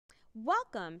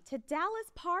Welcome to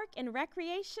Dallas Park and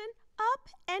Recreation Up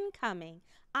and Coming.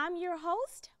 I'm your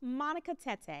host, Monica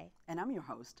Tete. And I'm your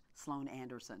host, Sloan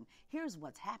Anderson. Here's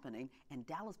what's happening in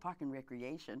Dallas Park and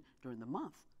Recreation during the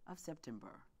month of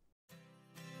September.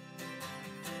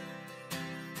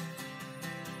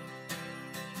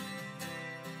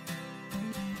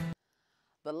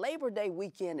 The Labor Day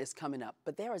weekend is coming up,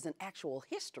 but there is an actual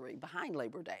history behind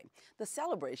Labor Day. The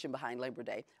celebration behind Labor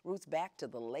Day roots back to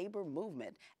the labor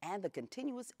movement and the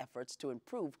continuous efforts to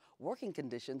improve working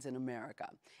conditions in America.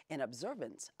 In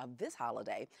observance of this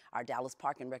holiday, our Dallas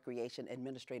Park and Recreation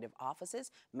administrative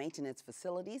offices, maintenance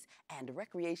facilities, and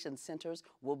recreation centers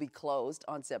will be closed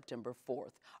on September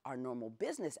 4th. Our normal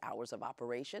business hours of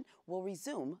operation will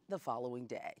resume the following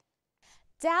day.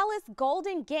 Dallas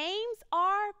Golden Games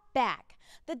are back.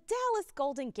 The Dallas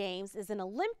Golden Games is an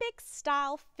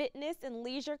Olympic-style fitness and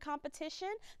leisure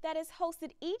competition that is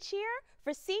hosted each year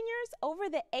for seniors over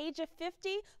the age of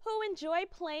 50 who enjoy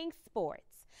playing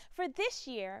sports. For this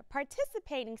year,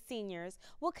 participating seniors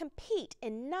will compete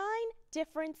in 9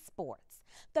 different sports.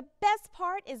 The best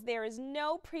part is there is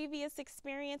no previous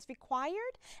experience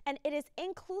required, and it is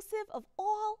inclusive of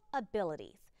all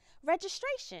abilities.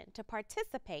 Registration to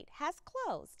participate has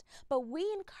closed, but we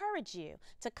encourage you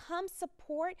to come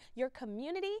support your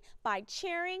community by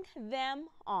cheering them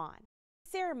on.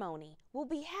 The ceremony will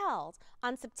be held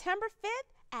on September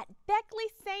 5th at Beckley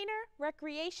Sainer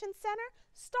Recreation Center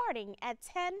starting at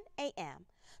 10 a.m.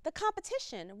 The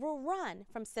competition will run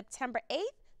from September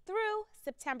 8th through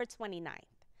September 29th.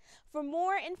 For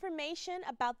more information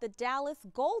about the Dallas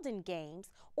Golden Games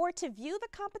or to view the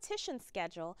competition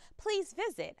schedule, please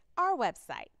visit our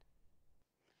website.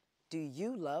 Do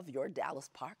you love your Dallas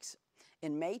parks?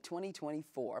 In May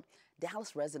 2024,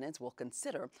 Dallas residents will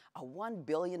consider a $1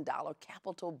 billion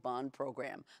capital bond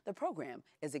program. The program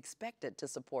is expected to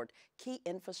support key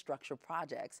infrastructure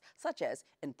projects such as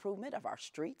improvement of our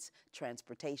streets,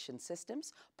 transportation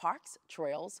systems, parks,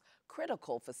 trails,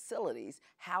 critical facilities,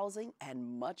 housing,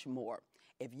 and much more.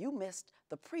 If you missed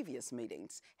the previous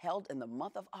meetings held in the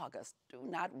month of August, do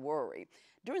not worry.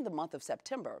 During the month of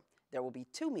September, there will be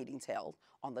 2 meetings held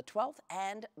on the 12th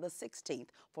and the 16th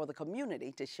for the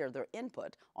community to share their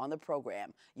input on the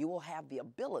program. You will have the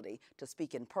ability to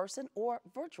speak in person or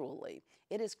virtually.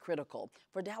 It is critical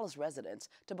for Dallas residents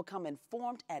to become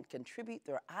informed and contribute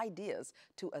their ideas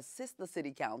to assist the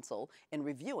City Council in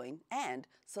reviewing and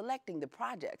selecting the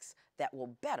projects that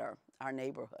will better our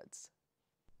neighborhoods.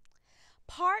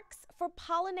 Parks for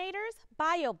Pollinators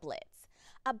BioBlitz.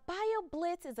 A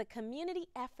BioBlitz is a community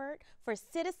effort for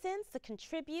citizens to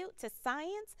contribute to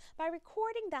science by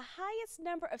recording the highest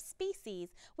number of species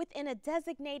within a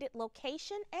designated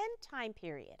location and time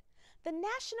period. The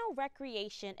National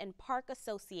Recreation and Park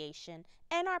Association,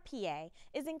 NRPA,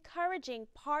 is encouraging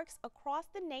parks across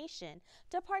the nation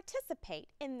to participate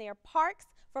in their Parks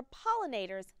for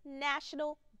Pollinators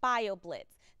National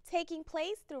BioBlitz, taking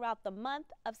place throughout the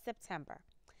month of September.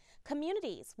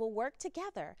 Communities will work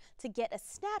together to get a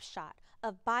snapshot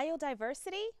of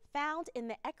biodiversity found in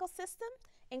the ecosystem,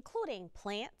 including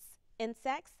plants,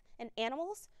 insects, and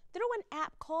animals, through an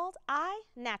app called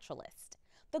iNaturalist.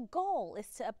 The goal is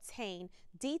to obtain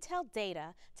detailed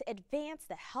data to advance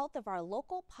the health of our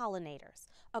local pollinators,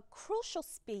 a crucial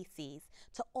species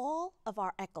to all of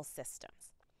our ecosystems.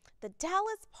 The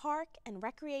Dallas Park and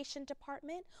Recreation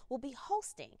Department will be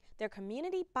hosting their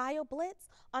Community BioBlitz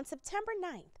on September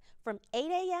 9th from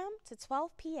 8 a.m. to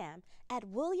 12 p.m. at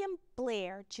William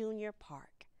Blair Jr.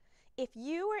 Park. If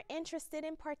you are interested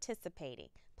in participating,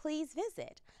 please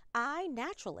visit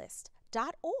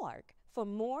iNaturalist.org for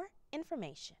more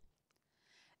information.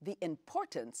 The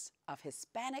importance of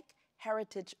Hispanic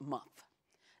Heritage Month.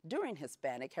 During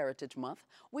Hispanic Heritage Month,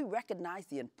 we recognize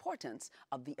the importance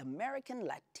of the American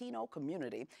Latino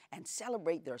community and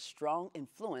celebrate their strong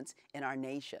influence in our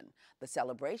nation. The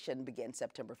celebration begins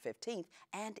September 15th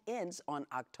and ends on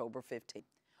October 15th.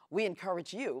 We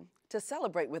encourage you to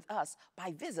celebrate with us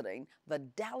by visiting the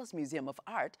Dallas Museum of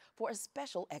Art for a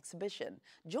special exhibition,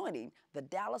 joining the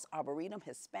Dallas Arboretum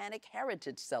Hispanic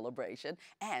Heritage Celebration,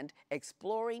 and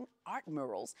exploring art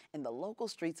murals in the local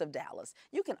streets of Dallas.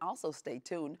 You can also stay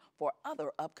tuned for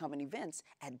other upcoming events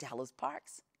at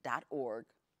dallasparks.org.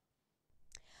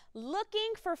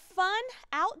 Looking for fun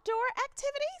outdoor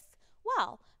activities?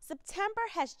 Well, September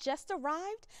has just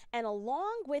arrived, and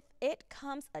along with it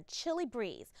comes a chilly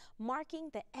breeze, marking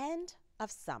the end of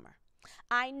summer.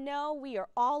 I know we are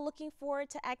all looking forward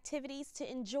to activities to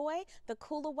enjoy the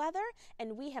cooler weather,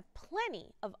 and we have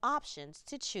plenty of options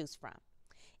to choose from.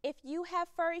 If you have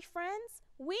furry friends,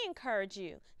 we encourage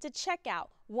you to check out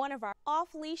one of our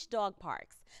off-leash dog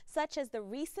parks, such as the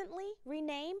recently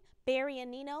renamed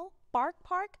Barrianino Bark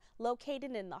Park,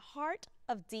 located in the heart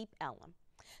of Deep Ellum.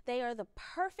 They are the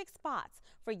perfect spots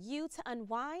for you to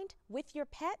unwind with your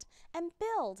pet and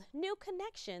build new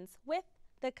connections with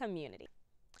the community.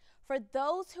 For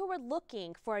those who are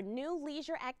looking for a new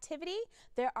leisure activity,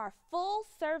 there are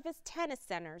full-service tennis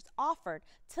centers offered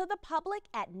to the public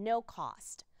at no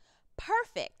cost.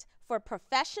 Perfect for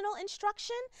professional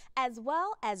instruction as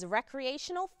well as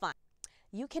recreational fun.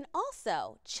 You can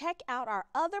also check out our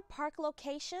other park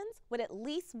locations with at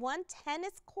least one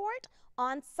tennis court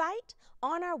on site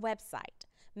on our website.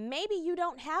 Maybe you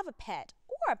don't have a pet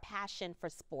or a passion for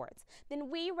sports, then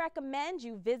we recommend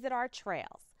you visit our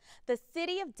trails. The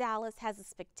City of Dallas has a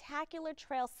spectacular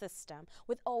trail system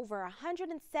with over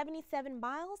 177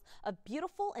 miles of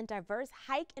beautiful and diverse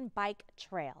hike and bike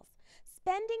trails.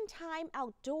 Spending time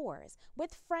outdoors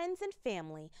with friends and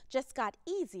family just got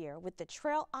easier with the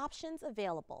trail options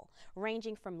available,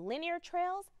 ranging from linear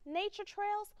trails, nature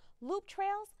trails, loop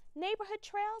trails, neighborhood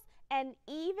trails, and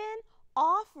even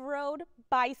off-road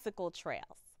bicycle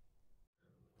trails.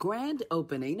 Grand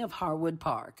opening of Harwood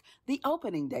Park. The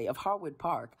opening day of Harwood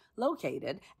Park,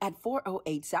 located at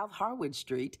 408 South Harwood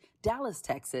Street, Dallas,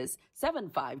 Texas,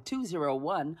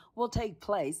 75201, will take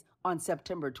place on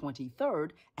September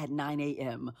 23rd at 9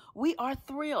 a.m. We are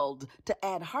thrilled to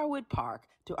add Harwood Park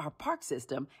to our park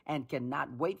system and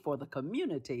cannot wait for the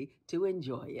community to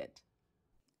enjoy it.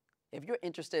 If you're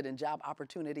interested in job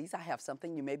opportunities, I have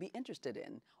something you may be interested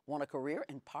in. Want a career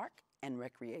in park and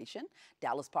recreation?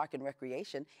 Dallas Park and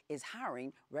Recreation is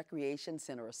hiring recreation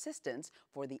center assistants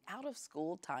for the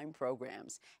out-of-school time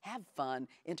programs. Have fun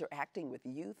interacting with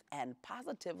youth and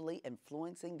positively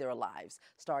influencing their lives.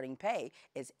 Starting pay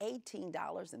is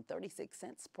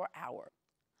 $18.36 per hour.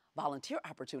 Volunteer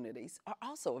opportunities are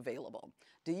also available.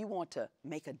 Do you want to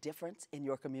make a difference in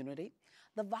your community?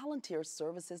 The Volunteer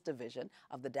Services Division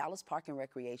of the Dallas Park and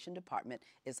Recreation Department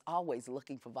is always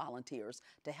looking for volunteers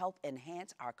to help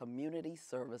enhance our community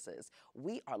services.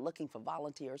 We are looking for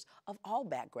volunteers of all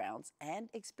backgrounds and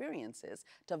experiences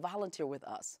to volunteer with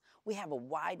us. We have a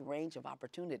wide range of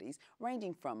opportunities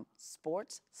ranging from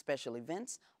sports, special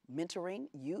events, mentoring,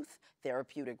 youth,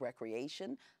 therapeutic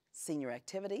recreation, senior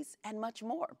activities, and much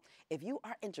more. If you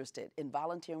are interested in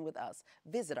volunteering with us,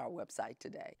 visit our website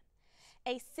today.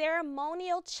 A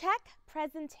ceremonial check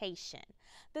presentation.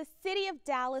 The City of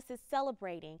Dallas is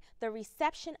celebrating the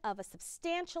reception of a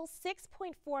substantial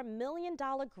 $6.4 million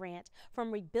grant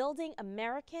from Rebuilding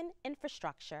American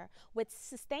Infrastructure with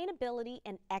Sustainability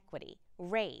and Equity,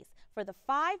 RAISE, for the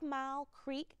 5 Mile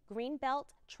Creek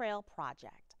Greenbelt Trail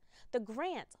Project. The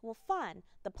grant will fund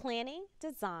the planning,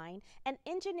 design, and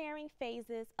engineering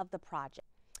phases of the project.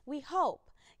 We hope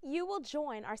you will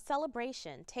join our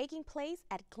celebration taking place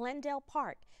at Glendale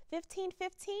Park,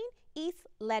 1515 East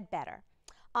Ledbetter,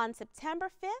 on September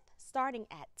 5th, starting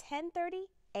at 10:30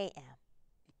 a.m.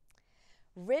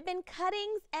 Ribbon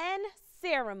cuttings and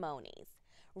ceremonies.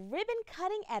 Ribbon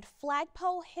cutting at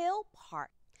Flagpole Hill Park.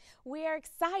 We are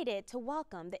excited to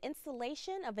welcome the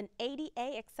installation of an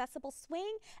ADA accessible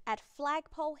swing at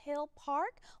Flagpole Hill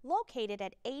Park, located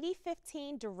at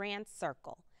 8015 Durand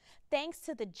Circle, thanks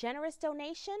to the generous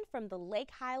donation from the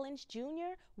Lake Highlands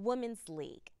Junior Women's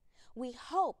League. We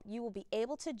hope you will be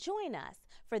able to join us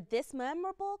for this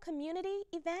memorable community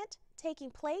event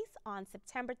taking place on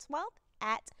September 12th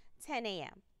at 10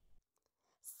 a.m.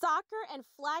 Soccer and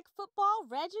flag football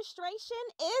registration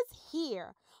is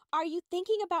here. Are you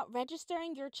thinking about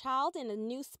registering your child in a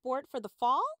new sport for the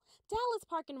fall? Dallas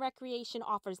Park and Recreation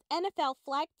offers NFL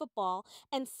flag football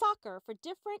and soccer for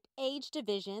different age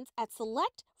divisions at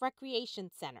select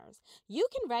recreation centers. You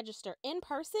can register in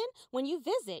person when you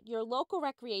visit your local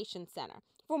recreation center.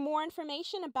 For more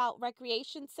information about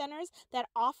recreation centers that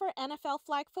offer NFL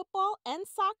flag football and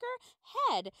soccer,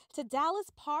 head to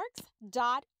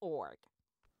dallasparks.org.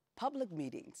 Public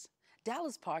meetings.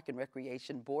 Dallas Park and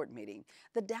Recreation Board meeting.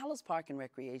 The Dallas Park and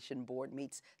Recreation Board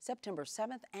meets September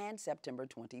 7th and September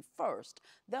 21st.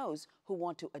 Those who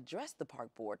want to address the Park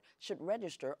Board should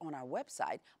register on our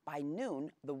website by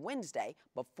noon the Wednesday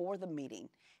before the meeting.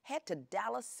 Head to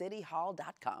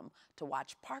DallasCityHall.com to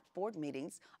watch Park Board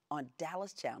meetings on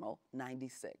Dallas Channel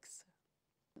 96.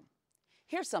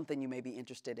 Here's something you may be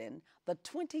interested in: the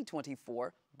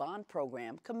 2024 Bond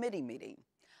Program Committee meeting.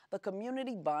 The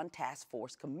Community Bond Task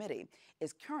Force Committee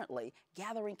is currently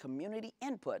gathering community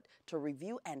input to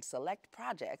review and select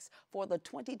projects for the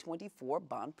 2024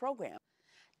 bond program.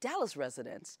 Dallas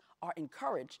residents are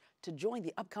encouraged to join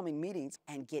the upcoming meetings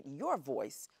and get your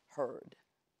voice heard.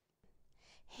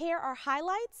 Here are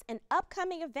highlights and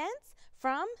upcoming events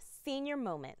from Senior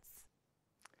Moments.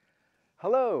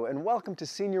 Hello and welcome to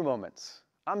Senior Moments.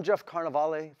 I'm Jeff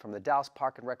Carnevale from the Dallas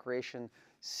Park and Recreation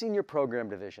Senior Program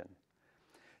Division.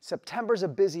 September's a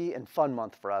busy and fun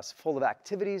month for us, full of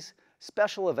activities,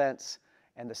 special events,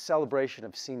 and the celebration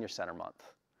of Senior Center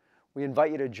Month. We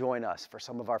invite you to join us for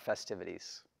some of our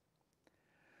festivities.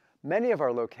 Many of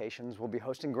our locations will be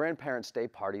hosting Grandparents' Day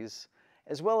parties,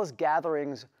 as well as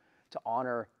gatherings to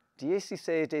honor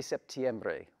 16 de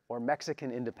Septiembre, or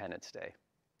Mexican Independence Day.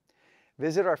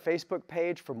 Visit our Facebook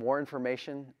page for more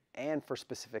information and for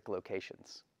specific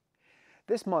locations.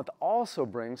 This month also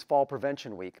brings Fall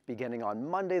Prevention Week beginning on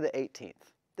Monday the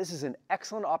 18th. This is an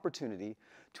excellent opportunity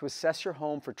to assess your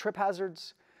home for trip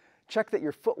hazards, check that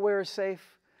your footwear is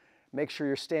safe, make sure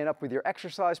you're staying up with your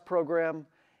exercise program,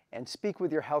 and speak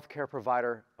with your healthcare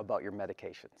provider about your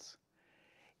medications.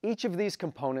 Each of these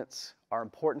components are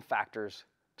important factors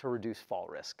to reduce fall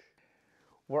risk.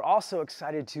 We're also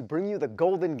excited to bring you the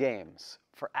Golden Games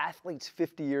for athletes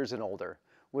 50 years and older,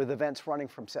 with events running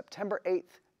from September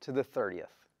 8th to the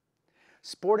 30th.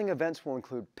 Sporting events will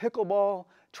include pickleball,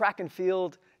 track and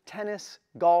field, tennis,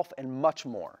 golf, and much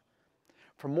more.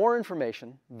 For more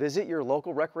information, visit your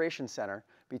local recreation center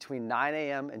between 9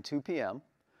 a.m. and 2 p.m.,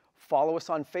 follow us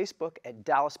on Facebook at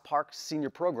Dallas Park Senior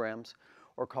Programs,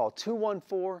 or call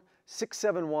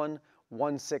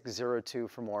 214-671-1602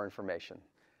 for more information.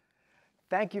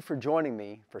 Thank you for joining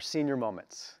me for Senior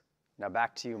Moments. Now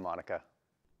back to you, Monica.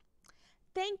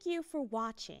 Thank you for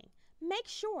watching. Make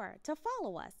sure to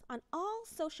follow us on all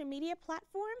social media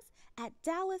platforms at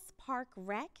Dallas Park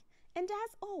Rec. And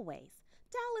as always,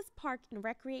 Dallas Park and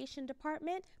Recreation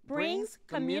Department brings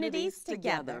communities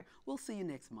together. We'll see you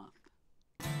next month.